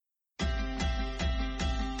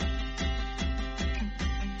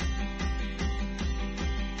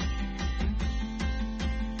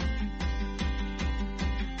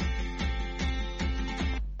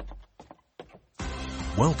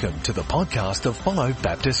Welcome to the podcast of Follow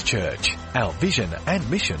Baptist Church. Our vision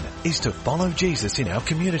and mission is to follow Jesus in our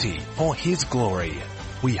community for His glory.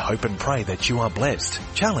 We hope and pray that you are blessed,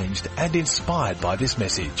 challenged and inspired by this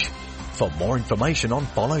message. For more information on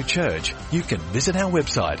Follow Church, you can visit our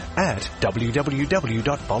website at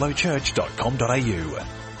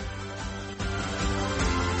www.followchurch.com.au.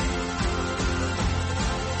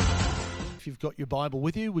 If you've got your Bible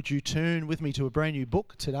with you, would you turn with me to a brand new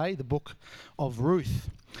book today, the book of Ruth.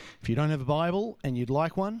 If you don't have a Bible and you'd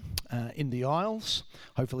like one, in the aisles,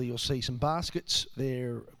 hopefully you'll see some baskets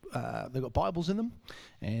there. They've got Bibles in them,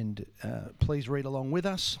 and please read along with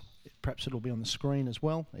us. Perhaps it'll be on the screen as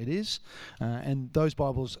well. It is. And those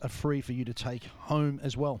Bibles are free for you to take home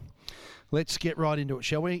as well. Let's get right into it,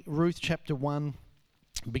 shall we? Ruth chapter 1,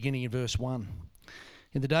 beginning in verse 1.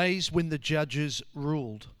 In the days when the judges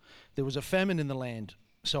ruled, there was a famine in the land.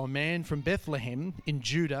 So a man from Bethlehem in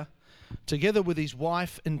Judah, together with his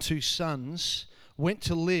wife and 2 sons, went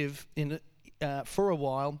to live for a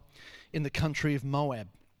while in the country of Moab.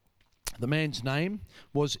 The man's name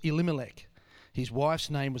was Elimelech. His wife's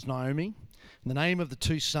name was Naomi. And the name of the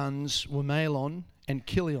 2 sons were Mahlon and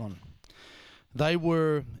Chilion. They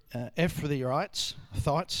were Ephrathites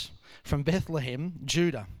from Bethlehem,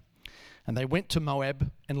 Judah. And they went to Moab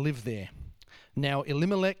and lived there. Now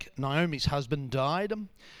Elimelech, Naomi's husband, died,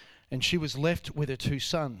 and she was left with her 2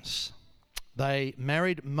 sons. They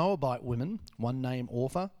married Moabite women, one named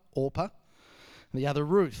Orpah, and the other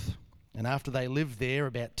Ruth. And after they lived there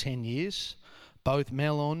about 10 years, both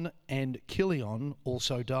Mahlon and Chilion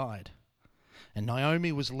also died. And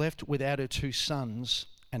Naomi was left without her 2 sons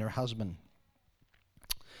and her husband.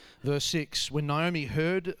 Verse 6, when Naomi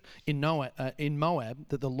heard in Moab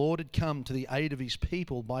that the Lord had come to the aid of his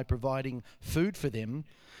people by providing food for them,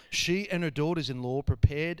 she and her daughters-in-law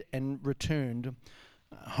prepared and returned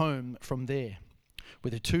home from there.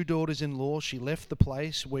 With her 2 daughters-in-law, she left the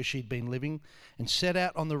place where she'd been living and set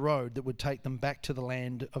out on the road that would take them back to the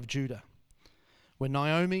land of Judah. When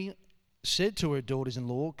Naomi said to her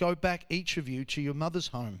daughters-in-law, "Go back each of you to your mother's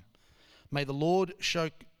home. May the Lord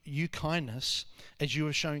show you kindness as you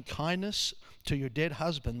have shown kindness to your dead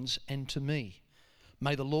husbands and to me.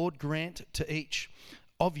 May the Lord grant to each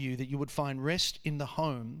of you that you would find rest in the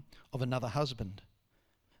home of another husband."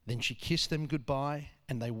 Then she kissed them goodbye,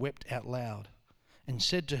 and they wept out loud and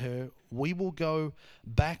said to her, "We will go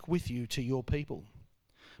back with you to your people."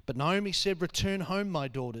 But Naomi said, "Return home, my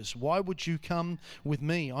daughters. Why would you come with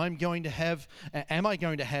me? Am I going to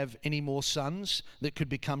have any more sons that could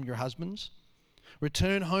become your husbands?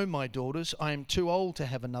 Return home, my daughters. I am too old to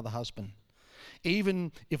have another husband.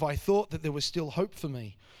 Even if I thought that there was still hope for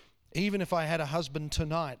me, even if I had a husband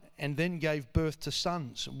tonight and then gave birth to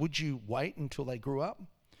sons, would you wait until they grew up?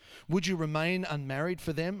 Would you remain unmarried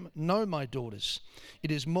for them? No, my daughters.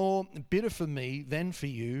 It is more bitter for me than for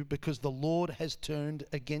you, because the Lord has turned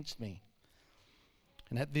against me."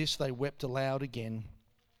 And at this they wept aloud again.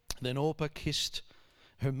 Then Orpah kissed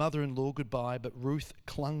her mother-in-law goodbye, but Ruth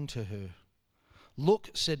clung to her. "Look,"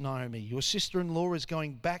 said Naomi, "your sister-in-law is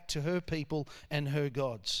going back to her people and her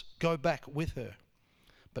gods. Go back with her."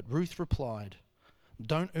 But Ruth replied,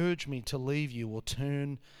 "Don't urge me to leave you or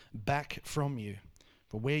turn back from you.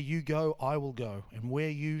 For where you go, I will go, and where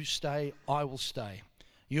you stay, I will stay.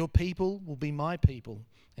 Your people will be my people,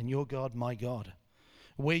 and your God my God.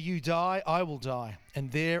 Where you die, I will die,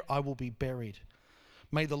 and there I will be buried.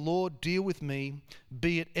 May the Lord deal with me,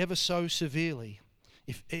 be it ever so severely,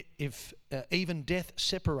 if even death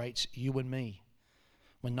separates you and me."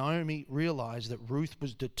 When Naomi realized that Ruth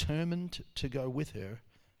was determined to go with her,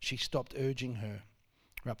 she stopped urging her.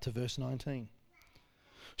 We're up to verse 19.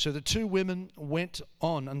 So the 2 women went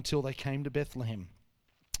on until they came to Bethlehem.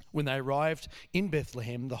 When they arrived in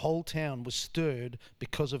Bethlehem, the whole town was stirred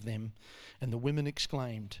because of them, and the women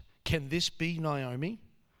exclaimed, "Can this be Naomi?"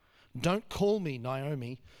 "Don't call me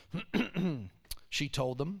Naomi," she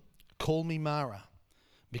told them. "Call me Mara,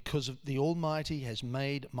 because the Almighty has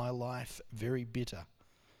made my life very bitter.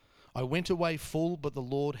 I went away full, but the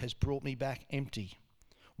Lord has brought me back empty.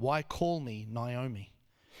 Why call me Naomi?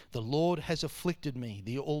 The Lord has afflicted me.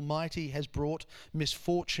 The Almighty has brought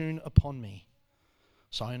misfortune upon me."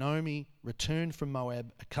 So Naomi returned from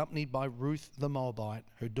Moab, accompanied by Ruth the Moabite,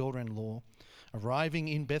 her daughter-in-law, arriving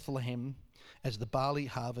in Bethlehem as the barley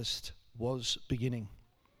harvest was beginning.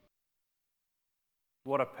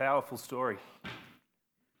 What a powerful story.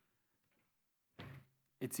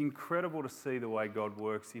 It's incredible to see the way God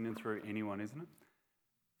works in and through anyone, isn't it?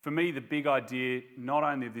 For me, the big idea, not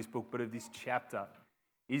only of this book, but of this chapter,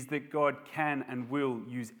 is that God can and will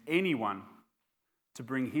use anyone to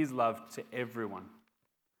bring his love to everyone.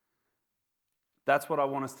 That's what I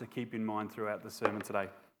want us to keep in mind throughout the sermon today.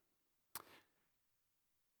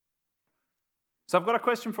 So I've got a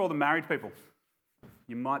question for all the married people.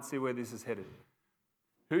 You might see where this is headed.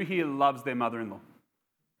 Who here loves their mother-in-law?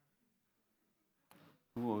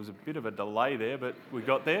 Ooh, there was a bit of a delay there, but we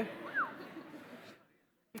got there.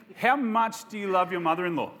 How much do you love your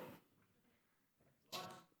mother-in-law?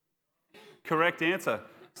 Correct answer.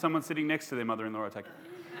 Someone sitting next to their mother-in-law, I take it.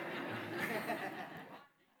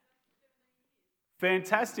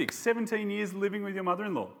 Fantastic. 17 years living with your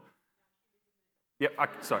mother-in-law. Yep,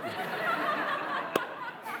 sorry.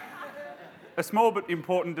 A small but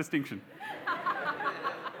important distinction.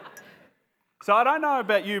 So I don't know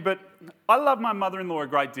about you, but I love my mother-in-law a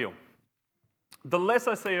great deal. The less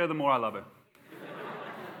I see her, the more I love her.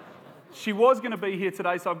 She was going to be here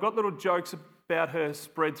today, so I've got little jokes about her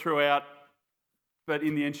spread throughout, but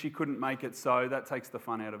in the end she couldn't make it, so that takes the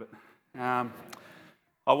fun out of it.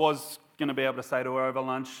 I was going to be able to say to her over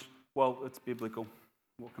lunch, well, it's biblical.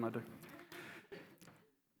 What can I do?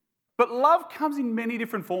 But love comes in many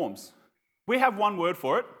different forms. We have one word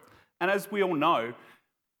for it, and as we all know,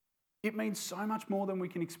 it means so much more than we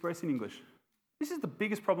can express in English. This is the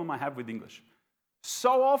biggest problem I have with English.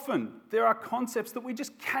 So often, there are concepts that we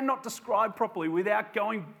just cannot describe properly without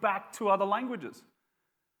going back to other languages.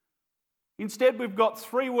 Instead, we've got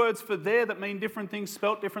 3 words for there that mean different things,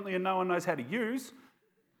 spelt differently, and no one knows how to use.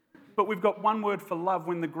 But we've got 1 word for love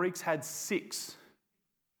when the Greeks had 6.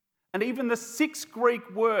 And even the 6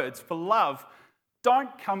 Greek words for love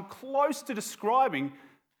don't come close to describing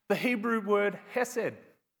the Hebrew word hesed.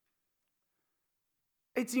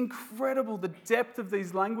 It's incredible, the depth of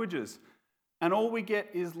these languages. And all we get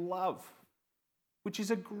is love, which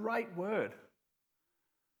is a great word.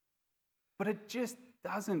 But it just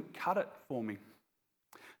doesn't cut it for me.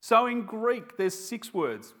 So in Greek, there's 6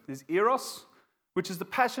 words. There's eros, which is the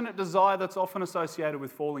passionate desire that's often associated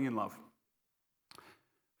with falling in love.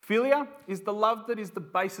 Philia is the love that is the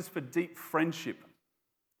basis for deep friendship.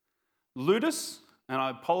 Ludus, and I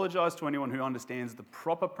apologise to anyone who understands the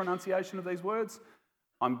proper pronunciation of these words.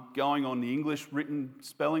 I'm going on the English written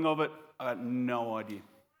spelling of it. I have no idea.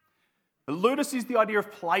 But ludus is the idea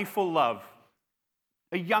of playful love.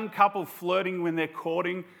 A young couple flirting when they're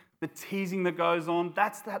courting, the teasing that goes on,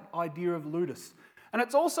 that's that idea of ludus. And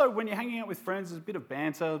it's also when you're hanging out with friends, there's a bit of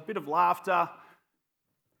banter, a bit of laughter.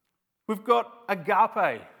 We've got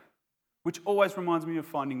agape, which always reminds me of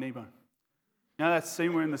Finding Nemo. You know that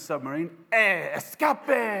scene where in the submarine? Escape!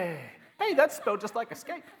 Hey, that's spelled just like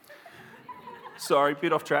escape. Sorry,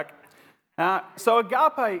 bit off track. So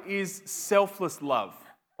agape is selfless love,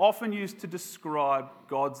 often used to describe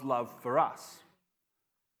God's love for us.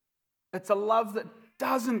 It's a love that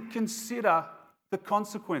doesn't consider the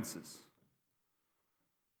consequences.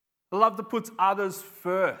 A love that puts others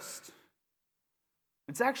first.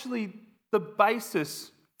 It's actually the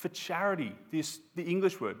basis for charity, the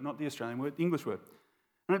English word, not the Australian word, the English word.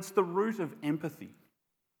 And it's the root of empathy.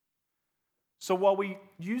 So while we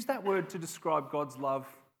use that word to describe God's love,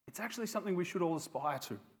 it's actually something we should all aspire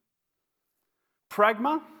to.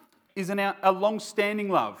 Pragma is a long-standing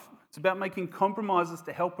love. It's about making compromises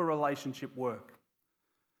to help a relationship work.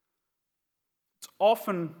 It's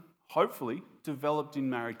often, hopefully, developed in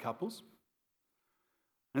married couples.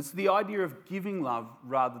 And it's the idea of giving love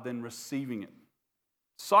rather than receiving it.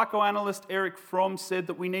 Psychoanalyst Erich Fromm said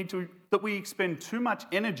that we expend too much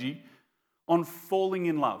energy on falling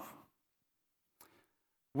in love,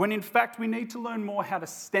 when in fact we need to learn more how to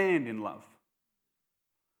stand in love.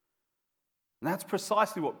 And that's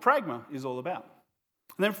precisely what pragma is all about.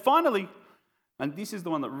 And then finally, and this is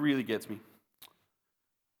the one that really gets me,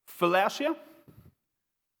 philautia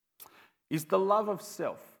is the love of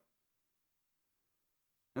self.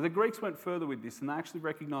 Now the Greeks went further with this and they actually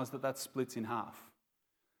recognised that splits in half.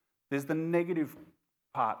 There's the negative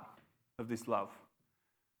part of this love.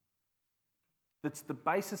 That's the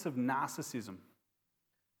basis of narcissism.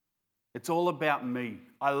 It's all about me.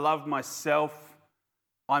 I love myself.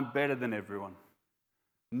 I'm better than everyone.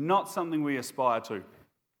 Not something we aspire to.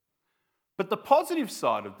 But the positive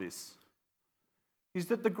side of this is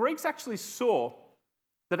that the Greeks actually saw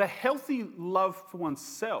that a healthy love for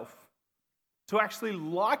oneself, to actually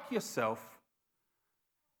like yourself,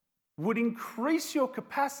 would increase your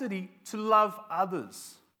capacity to love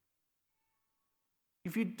others.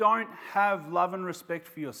 If you don't have love and respect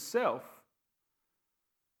for yourself,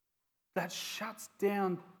 that shuts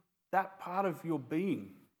down that part of your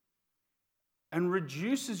being and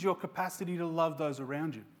reduces your capacity to love those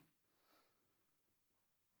around you.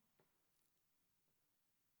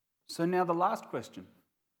 So now the last question.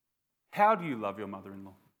 How do you love your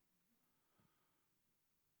mother-in-law?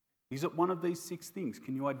 Is it one of these 6 things?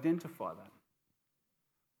 Can you identify that?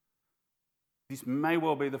 This may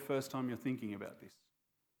well be the first time you're thinking about this.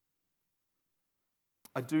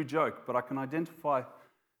 I do joke, but I can identify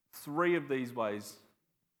 3 of these ways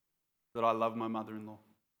that I love my mother-in-law.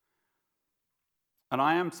 And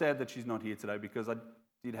I am sad that she's not here today because I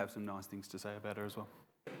did have some nice things to say about her as well.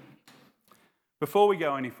 Before we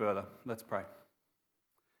go any further, let's pray.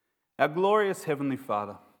 Our glorious Heavenly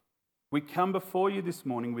Father, we come before you this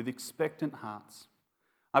morning with expectant hearts.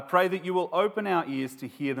 I pray that you will open our ears to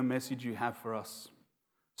hear the message you have for us.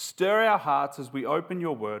 Stir our hearts as we open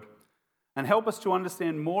your word and help us to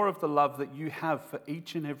understand more of the love that you have for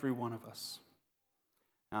each and every one of us.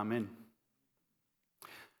 Amen.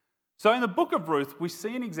 So in the book of Ruth, we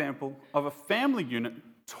see an example of a family unit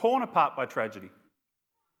torn apart by tragedy.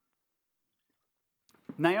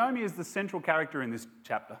 Naomi is the central character in this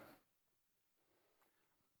chapter.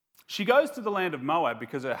 She goes to the land of Moab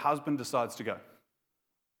because her husband decides to go.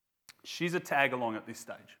 She's a tag along at this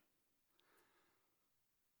stage.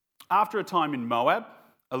 After a time in Moab,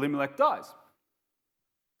 Elimelech dies.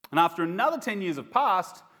 And after another 10 years have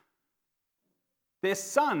passed, their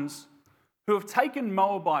sons, who have taken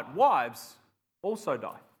Moabite wives, also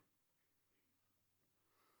die.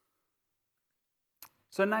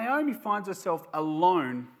 So Naomi finds herself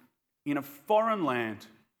alone in a foreign land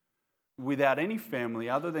without any family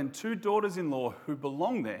other than 2 daughters-in-law who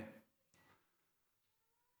belong there.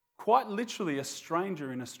 Quite literally a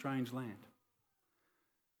stranger in a strange land.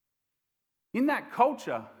 In that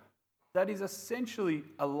culture, that is essentially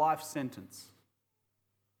a life sentence.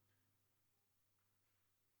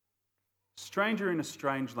 Stranger in a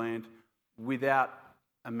strange land without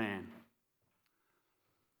a man.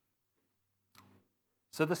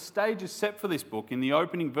 So the stage is set for this book in the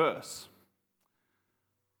opening verse.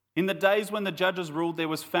 In the days when the judges ruled, there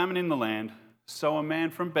was famine in the land. So a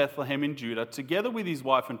man from Bethlehem in Judah, together with his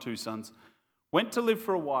wife and 2 sons, went to live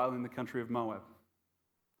for a while in the country of Moab.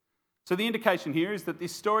 So the indication here is that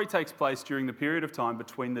this story takes place during the period of time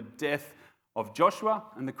between the death of Joshua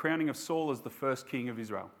and the crowning of Saul as the first king of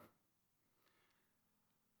Israel.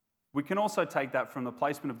 We can also take that from the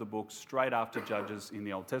placement of the book straight after Judges in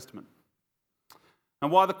the Old Testament.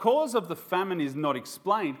 And while the cause of the famine is not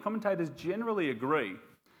explained, commentators generally agree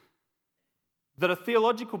that a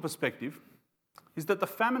theological perspective is that the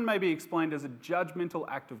famine may be explained as a judgmental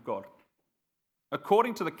act of God,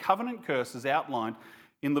 according to the covenant curses outlined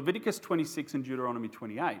in Leviticus 26 and Deuteronomy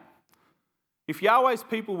 28. If Yahweh's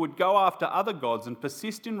people would go after other gods and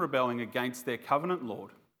persist in rebelling against their covenant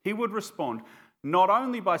Lord, he would respond not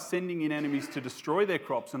only by sending in enemies to destroy their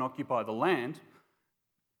crops and occupy the land,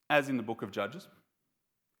 as in the book of Judges,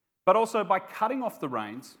 but also by cutting off the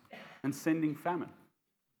rains and sending famine.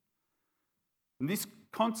 And this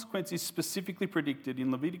consequence is specifically predicted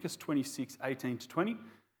in Leviticus 26, 18 to 20,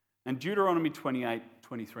 and Deuteronomy 28,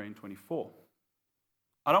 23 and 24.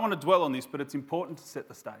 I don't want to dwell on this, but it's important to set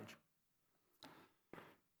the stage.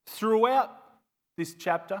 Throughout this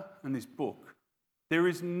chapter and this book, there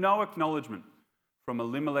is no acknowledgement from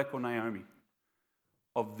Elimelech or Naomi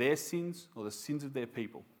of their sins or the sins of their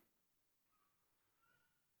people.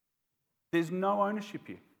 There's no ownership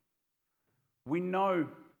here. We know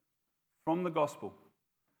from the gospel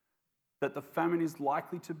that the famine is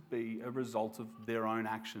likely to be a result of their own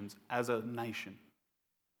actions as a nation.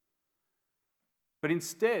 But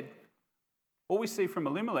instead, all we see from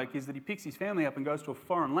Elimelech is that he picks his family up and goes to a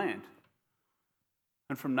foreign land.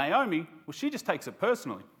 And from Naomi, well, she just takes it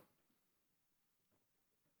personally.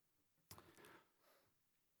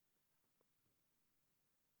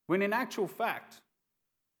 When in actual fact,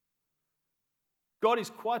 God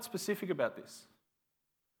is quite specific about this.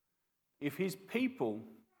 If his people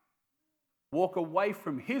walk away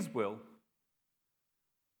from his will,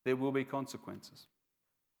 there will be consequences.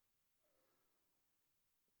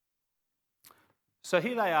 So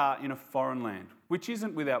here they are in a foreign land, which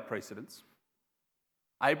isn't without precedents.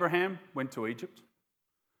 Abraham went to Egypt.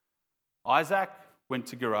 Isaac went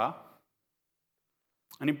to Gerar.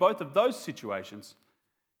 And in both of those situations,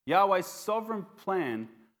 Yahweh's sovereign plan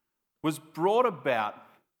was brought about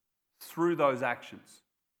through those actions.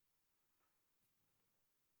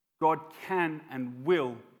 God can and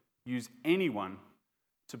will use anyone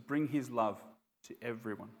to bring his love to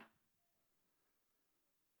everyone.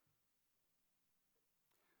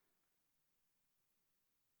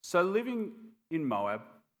 So living in Moab,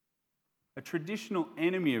 a traditional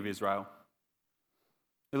enemy of Israel,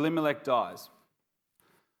 Elimelech dies.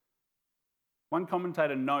 One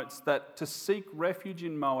commentator notes that to seek refuge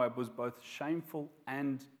in Moab was both shameful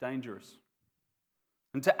and dangerous.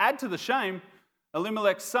 And to add to the shame,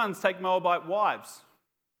 Elimelech's sons take Moabite wives.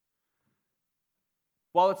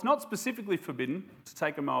 while it's not specifically forbidden to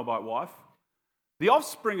take a Moabite wife, the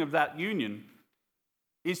offspring of that union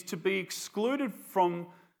is to be excluded from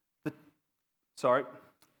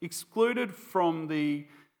the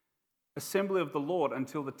assembly of the Lord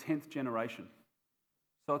until the 10th generation.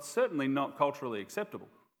 So it's certainly not culturally acceptable.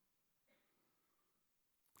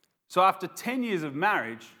 So after 10 years of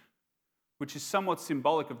marriage, which is somewhat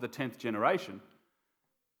symbolic of the 10th generation,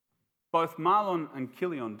 both Mahlon and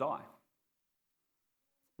Chilion die,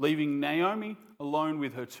 leaving Naomi alone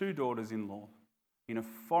with her 2 daughters-in-law in a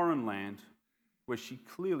foreign land where she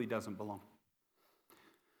clearly doesn't belong.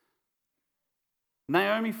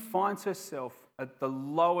 Naomi finds herself at the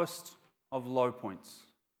lowest of low points,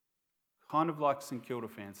 kind of like St Kilda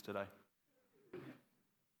fans today.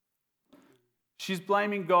 She's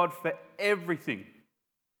blaming God for everything,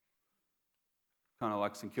 kind of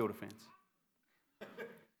like St Kilda fans.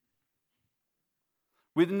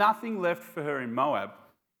 With nothing left for her in Moab,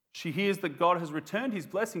 she hears that God has returned his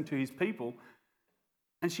blessing to his people,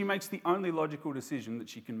 and she makes the only logical decision that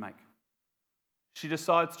she can make. She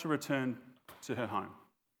decides to return to her home.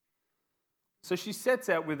 So she sets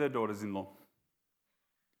out with her daughters-in-law.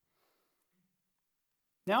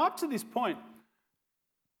 Now, up to this point,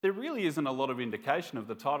 there really isn't a lot of indication of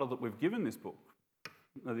the title that we've given this book,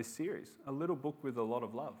 or this series, A Little Book with a Lot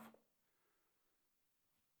of Love.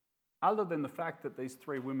 Other than the fact that these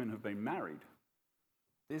 3 women have been married,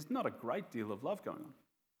 there's not a great deal of love going on.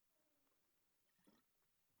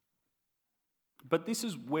 But this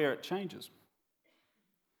is where it changes.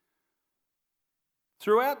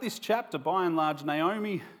 Throughout this chapter, by and large,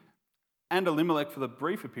 Naomi and Elimelech, for the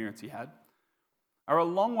brief appearance he had, are a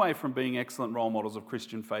long way from being excellent role models of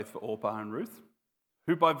Christian faith for Orpah and Ruth,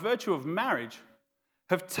 who by virtue of marriage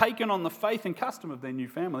have taken on the faith and custom of their new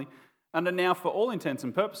family and are now, for all intents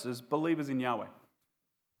and purposes, believers in Yahweh.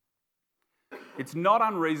 It's not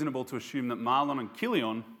unreasonable to assume that Mahlon and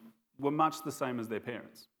Chilion were much the same as their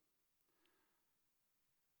parents.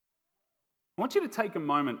 I want you to take a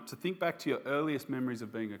moment to think back to your earliest memories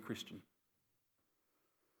of being a Christian.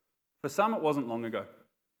 For some, it wasn't long ago.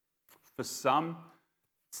 For some,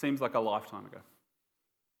 it seems like a lifetime ago.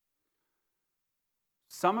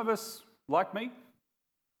 Some of us, like me,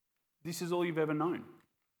 this is all you've ever known.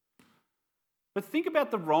 But think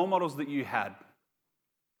about the role models that you had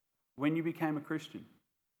when you became a Christian.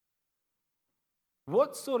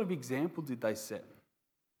 What sort of example did they set?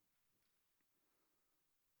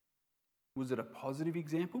 Was it a positive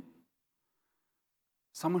example?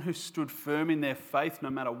 Someone who stood firm in their faith no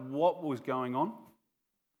matter what was going on?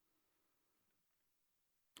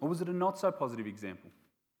 Or was it a not so positive example?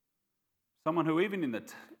 Someone who even in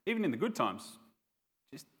the good times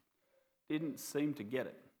just didn't seem to get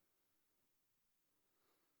it.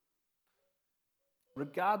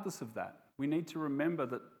 Regardless of that, we need to remember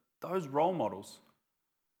that those role models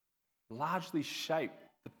largely shape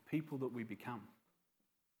the people that we become.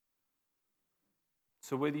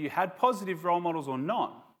 So whether you had positive role models or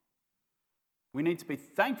not, we need to be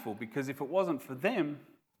thankful, because if it wasn't for them,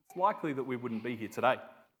 it's likely that we wouldn't be here today.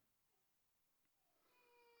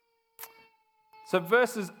 So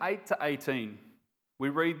verses 8 to 18, we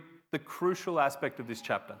read the crucial aspect of this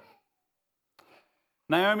chapter.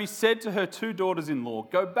 Naomi said to her 2 daughters-in-law,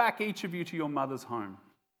 "Go back, each of you, to your mother's home.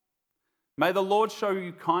 May the Lord show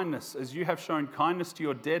you kindness as you have shown kindness to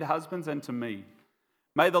your dead husbands and to me.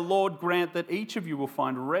 May the Lord grant that each of you will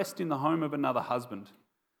find rest in the home of another husband."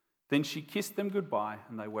 Then she kissed them goodbye,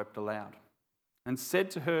 and they wept aloud, and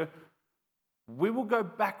said to her, "We will go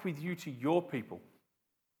back with you to your people."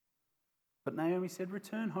 But Naomi said,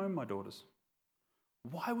 "Return home, my daughters.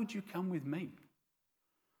 Why would you come with me?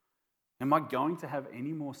 Am I going to have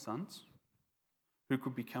any more sons who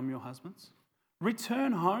could become your husbands?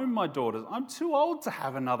 Return home, my daughters. I'm too old to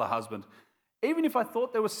have another husband. Even if I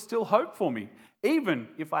thought there was still hope for me,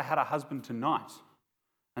 even if I had a husband tonight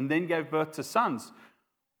and then gave birth to sons,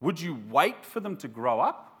 would you wait for them to grow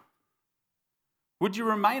up? Would you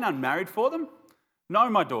remain unmarried for them? No,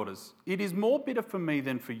 my daughters, it is more bitter for me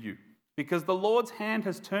than for you, because the Lord's hand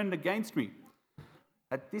has turned against me."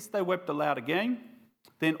 At this they wept aloud again.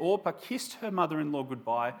 Then Orpah kissed her mother-in-law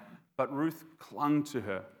goodbye, but Ruth clung to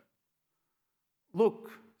her.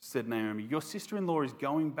 "Look," said Naomi, "your sister-in-law is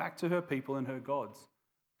going back to her people and her gods.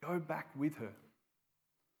 Go back with her."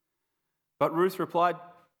 But Ruth replied,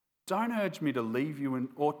 "Don't urge me to leave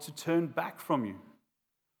you or to turn back from you.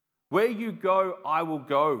 Where you go, I will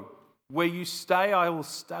go. Where you stay, I will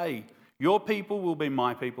stay. Your people will be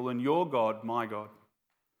my people, and your God, my God.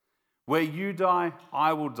 Where you die,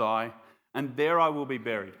 I will die, and there I will be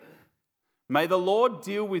buried. May the Lord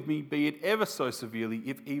deal with me, be it ever so severely,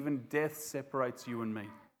 if even death separates you and me."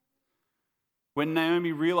 When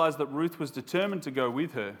Naomi realized that Ruth was determined to go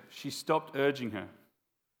with her, she stopped urging her.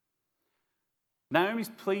 Naomi's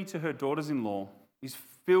plea to her daughters-in-law is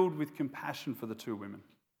filled with compassion for the two women.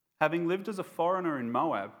 Having lived as a foreigner in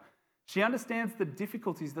Moab, she understands the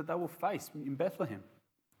difficulties that they will face in Bethlehem.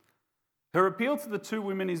 Her appeal to the two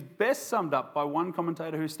women is best summed up by one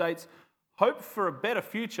commentator who states, "Hope for a better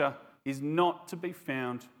future is not to be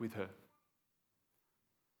found with her."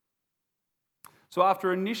 So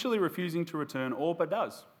after initially refusing to return, Orpah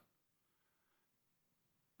does.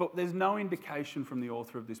 But there's no indication from the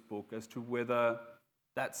author of this book as to whether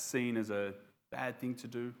that's seen as a bad thing to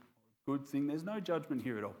do, a good thing. There's no judgment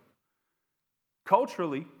here at all.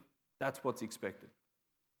 Culturally, that's what's expected.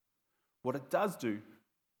 What it does do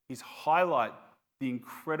is highlight the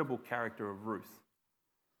incredible character of Ruth.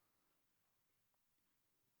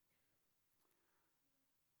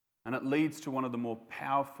 And it leads to one of the more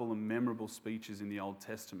powerful and memorable speeches in the Old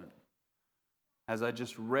Testament. As I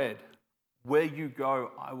just read, "Where you go,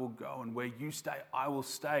 I will go, and where you stay, I will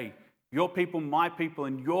stay. Your people, my people,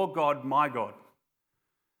 and your God, my God."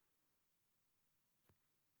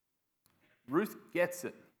 Ruth gets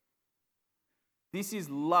it. This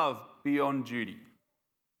is love beyond duty.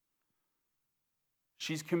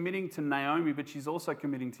 She's committing to Naomi, but she's also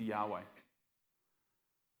committing to Yahweh.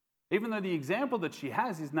 Even though the example that she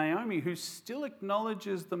has is Naomi, who still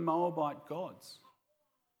acknowledges the Moabite gods.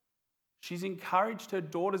 She's encouraged her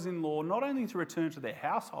daughters-in-law not only to return to their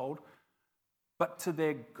household, but to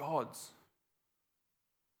their gods.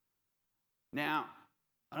 Now,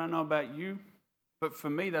 I don't know about you, but for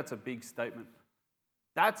me that's a big statement.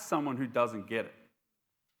 That's someone who doesn't get it.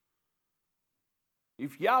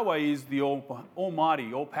 If Yahweh is the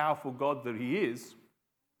almighty, all-powerful God that he is,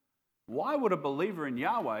 why would a believer in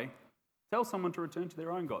Yahweh tell someone to return to their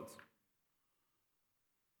own gods?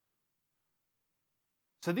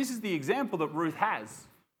 So this is the example that Ruth has.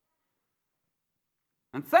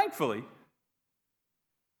 And thankfully,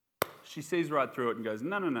 she sees right through it and goes,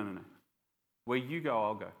 no. Where you go,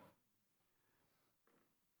 I'll go.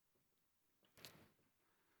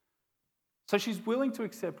 So she's willing to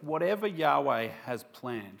accept whatever Yahweh has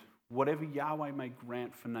planned, whatever Yahweh may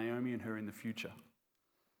grant for Naomi and her in the future.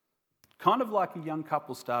 Kind of like a young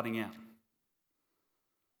couple starting out,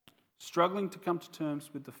 struggling to come to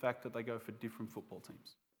terms with the fact that they go for different football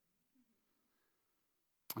teams.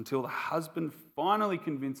 Until the husband finally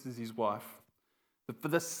convinces his wife that for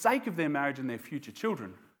the sake of their marriage and their future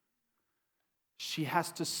children, she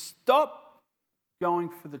has to stop going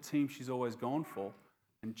for the team she's always gone for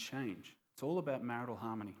and change. It's all about marital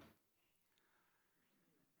harmony.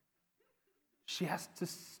 She has to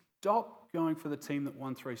stop going for the team that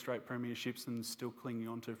won 3 straight premierships and is still clinging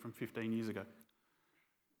on to from 15 years ago.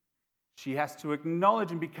 She has to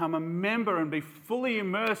acknowledge and become a member and be fully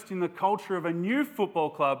immersed in the culture of a new football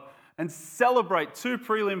club and celebrate 2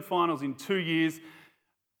 prelim finals in 2 years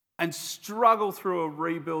and struggle through a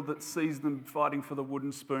rebuild that sees them fighting for the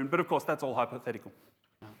wooden spoon. But of course, that's all hypothetical.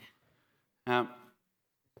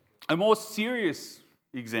 A more serious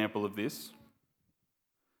example of this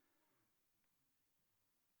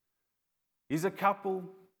is a couple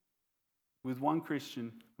with one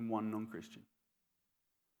Christian and one non-Christian.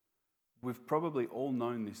 We've probably all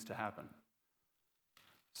known this to happen.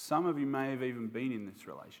 Some of you may have even been in this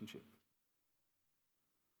relationship.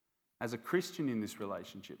 As a Christian in this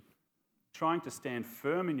relationship, trying to stand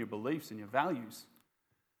firm in your beliefs and your values,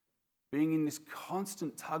 being in this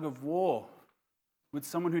constant tug of war with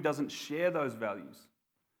someone who doesn't share those values.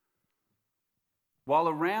 While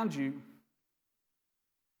around you,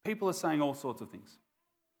 people are saying all sorts of things.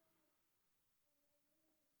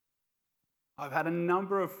 I've had a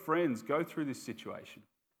number of friends go through this situation.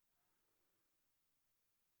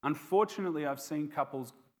 Unfortunately, I've seen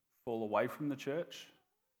couples fall away from the church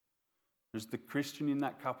because the Christian in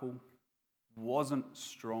that couple wasn't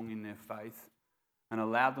strong in their faith and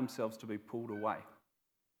allowed themselves to be pulled away.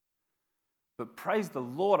 But praise the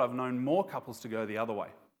Lord, I've known more couples to go the other way.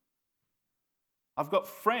 I've got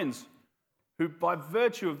friends who, by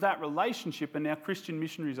virtue of that relationship, are now Christian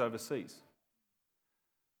missionaries overseas.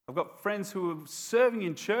 I've got friends who are serving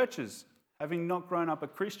in churches, having not grown up a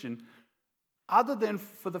Christian, other than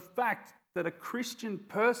for the fact that a Christian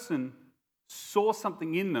person saw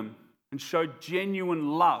something in them and showed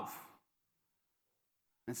genuine love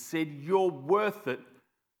and said, "You're worth it,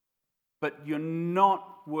 but you're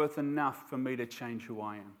not worth enough for me to change who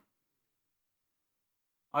I am."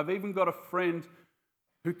 I've even got a friend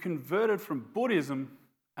who converted from Buddhism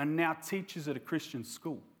and now teaches at a Christian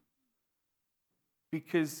school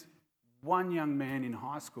because one young man in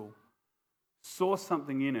high school saw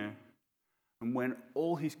something in her, and when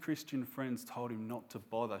all his Christian friends told him not to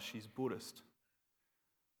bother, she's Buddhist,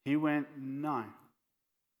 he went, no,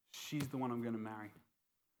 she's the one I'm going to marry.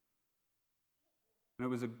 And it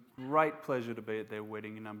was a great pleasure to be at their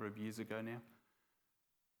wedding a number of years ago now.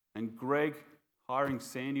 And Greg hiring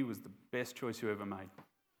Sandy was the best choice you ever made.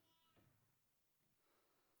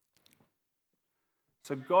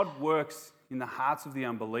 So God works in the hearts of the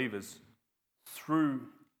unbelievers through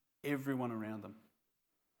everyone around them.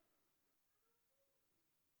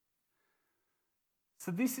 So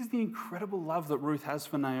this is the incredible love that Ruth has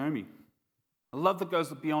for Naomi. A love that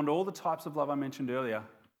goes beyond all the types of love I mentioned earlier,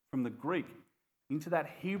 from the Greek into that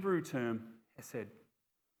Hebrew term, hesed.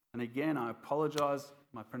 And again, I apologize,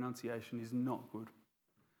 my pronunciation is not good.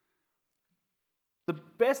 The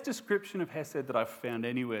best description of hesed that I've found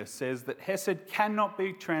anywhere says that hesed cannot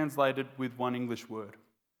be translated with one English word.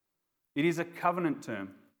 It is a covenant term,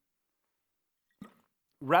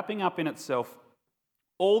 wrapping up in itself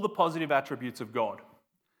all the positive attributes of God.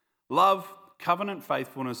 Love, covenant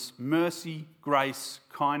faithfulness, mercy, grace,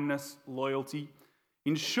 kindness, loyalty.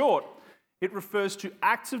 In short, it refers to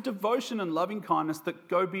acts of devotion and loving kindness that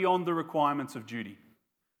go beyond the requirements of duty.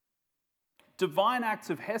 Divine acts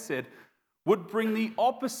of hesed would bring the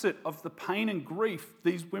opposite of the pain and grief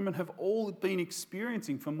these women have all been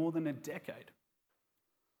experiencing for more than a decade.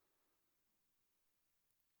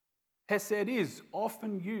 Hesed is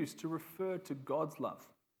often used to refer to God's love.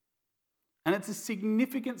 And it's a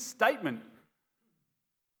significant statement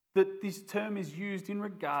that this term is used in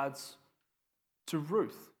regards to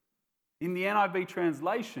Ruth. In the NIV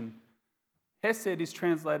translation, hesed is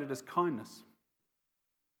translated as kindness.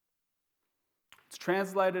 It's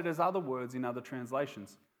translated as other words in other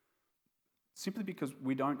translations, simply because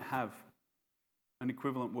we don't have an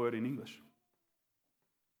equivalent word in English.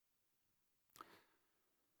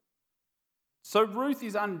 So Ruth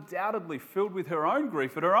is undoubtedly filled with her own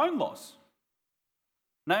grief at her own loss.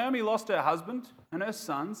 Naomi lost her husband and her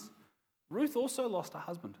sons. Ruth also lost her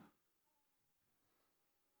husband.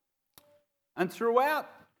 And throughout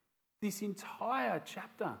this entire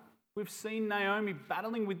chapter, we've seen Naomi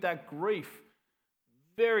battling with that grief,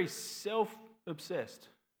 very self-obsessed,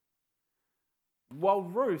 while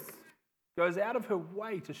Ruth goes out of her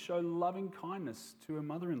way to show loving kindness to her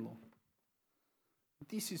mother-in-law.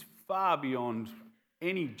 This is far beyond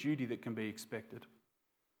any duty that can be expected.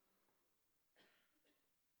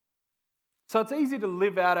 So it's easy to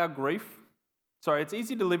live out our it's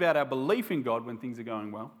easy to live out our belief in God when things are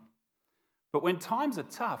going well. But when times are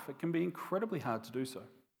tough, it can be incredibly hard to do so,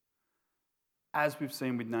 as we've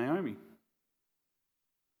seen with Naomi.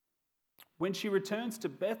 When she returns to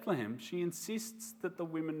Bethlehem, she insists that the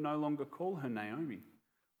women no longer call her Naomi,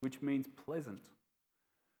 which means pleasant,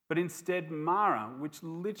 but instead Mara, which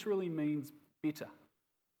literally means bitter.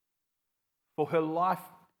 For her life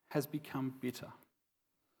has become bitter.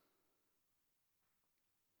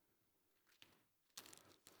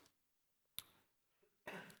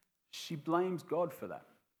 She blames God for that.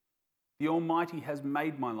 The Almighty has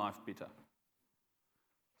made my life bitter.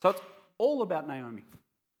 So it's all about Naomi.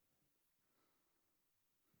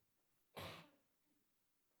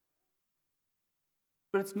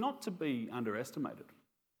 But it's not to be underestimated.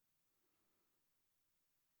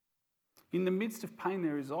 In the midst of pain,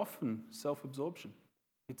 there is often self-absorption.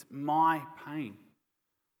 It's my pain.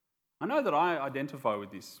 I know that I identify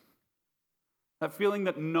with this. That feeling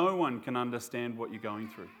that no one can understand what you're going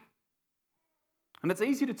through. And it's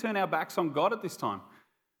easy to turn our backs on God at this time.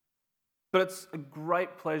 But it's a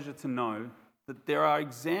great pleasure to know that there are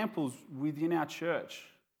examples within our church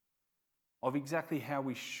of exactly how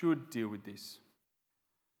we should deal with this.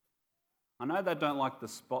 I know they don't like the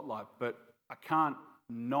spotlight, but I can't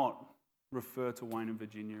not refer to Wayne and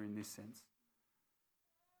Virginia in this sense.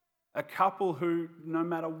 A couple who, no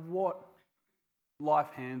matter what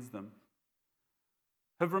life hands them,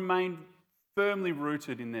 have remained firmly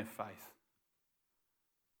rooted in their faith.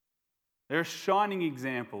 They're a shining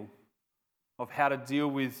example of how to deal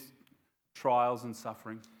with trials and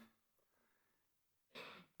suffering.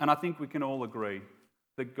 And I think we can all agree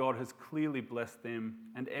that God has clearly blessed them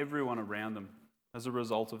and everyone around them as a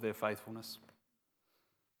result of their faithfulness.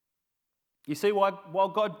 You see, while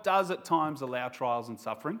God does at times allow trials and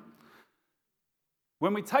suffering,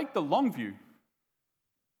 when we take the long view,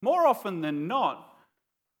 more often than not,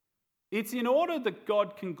 it's in order that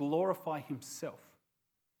God can glorify himself.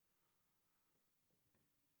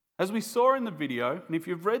 As we saw in the video, and if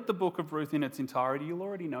you've read the book of Ruth in its entirety, you'll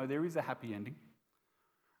already know there is a happy ending.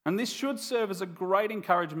 And this should serve as a great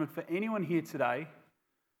encouragement for anyone here today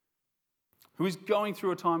who is going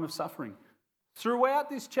through a time of suffering. Throughout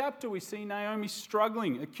this chapter, we see Naomi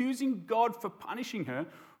struggling, accusing God for punishing her,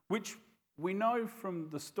 which we know from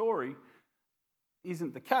the story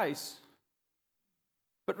isn't the case.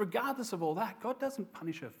 But regardless of all that, God doesn't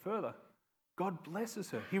punish her further. God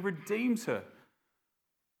blesses her. He redeems her.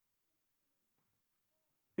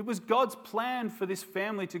 It was God's plan for this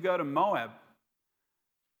family to go to Moab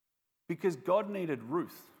because God needed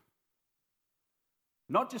Ruth.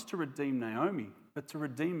 Not just to redeem Naomi, but to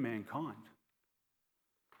redeem mankind.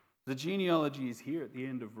 The genealogy is here at the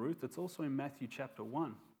end of Ruth. It's also in Matthew chapter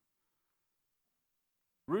 1.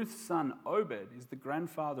 Ruth's son Obed is the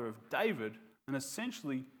grandfather of David, and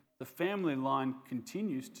essentially the family line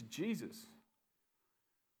continues to Jesus.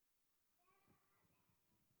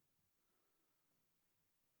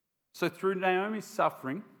 So through Naomi's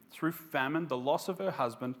suffering, through famine, the loss of her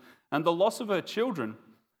husband, and the loss of her children,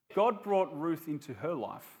 God brought Ruth into her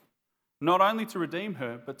life, not only to redeem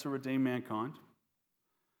her, but to redeem mankind.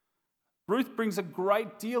 Ruth brings a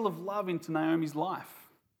great deal of love into Naomi's life,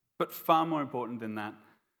 but far more important than that,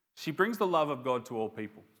 she brings the love of God to all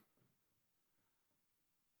people.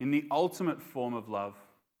 In the ultimate form of love,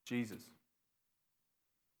 Jesus.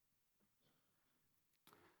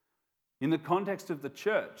 In the context of the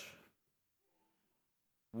church,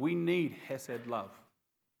 we need Hesed love.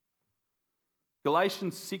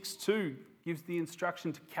 Galatians 6:2 gives the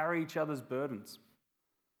instruction to carry each other's burdens.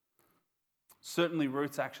 Certainly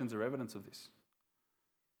Ruth's actions are evidence of this.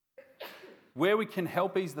 Where we can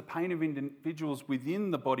help ease the pain of individuals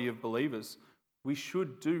within the body of believers, we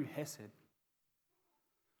should do Hesed.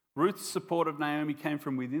 Ruth's support of Naomi came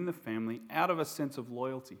from within the family out of a sense of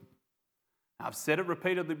loyalty. I've said it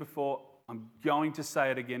repeatedly before, I'm going to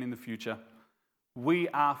say it again in the future. We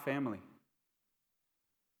are family.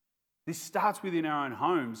 This starts within our own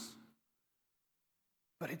homes,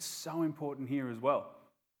 but it's so important here as well.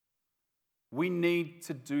 We need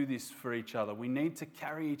to do this for each other. We need to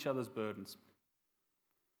carry each other's burdens.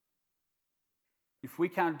 If we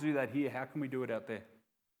can't do that here, how can we do it out there?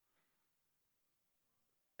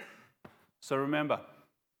 So remember,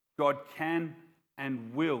 God can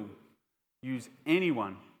and will use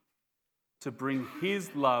anyone to bring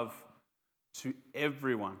His love to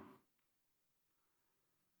everyone.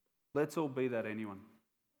 Let's all be that anyone.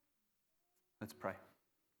 Let's pray.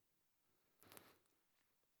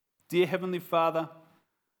 Dear Heavenly Father,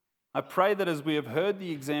 I pray that as we have heard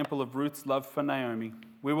the example of Ruth's love for Naomi,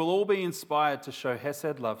 we will all be inspired to show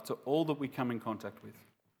Hesed love to all that we come in contact with.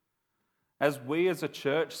 As we as a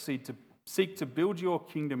church seek to build your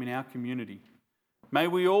kingdom in our community, may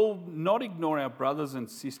we all not ignore our brothers and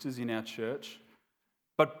sisters in our church,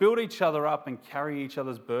 but build each other up and carry each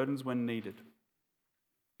other's burdens when needed.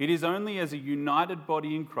 It is only as a united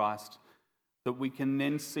body in Christ that we can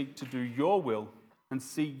then seek to do your will and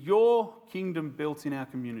see your kingdom built in our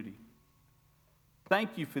community.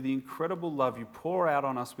 Thank you for the incredible love you pour out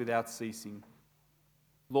on us without ceasing.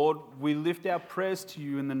 Lord, we lift our prayers to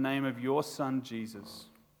you in the name of your Son, Jesus.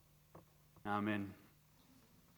 Amen.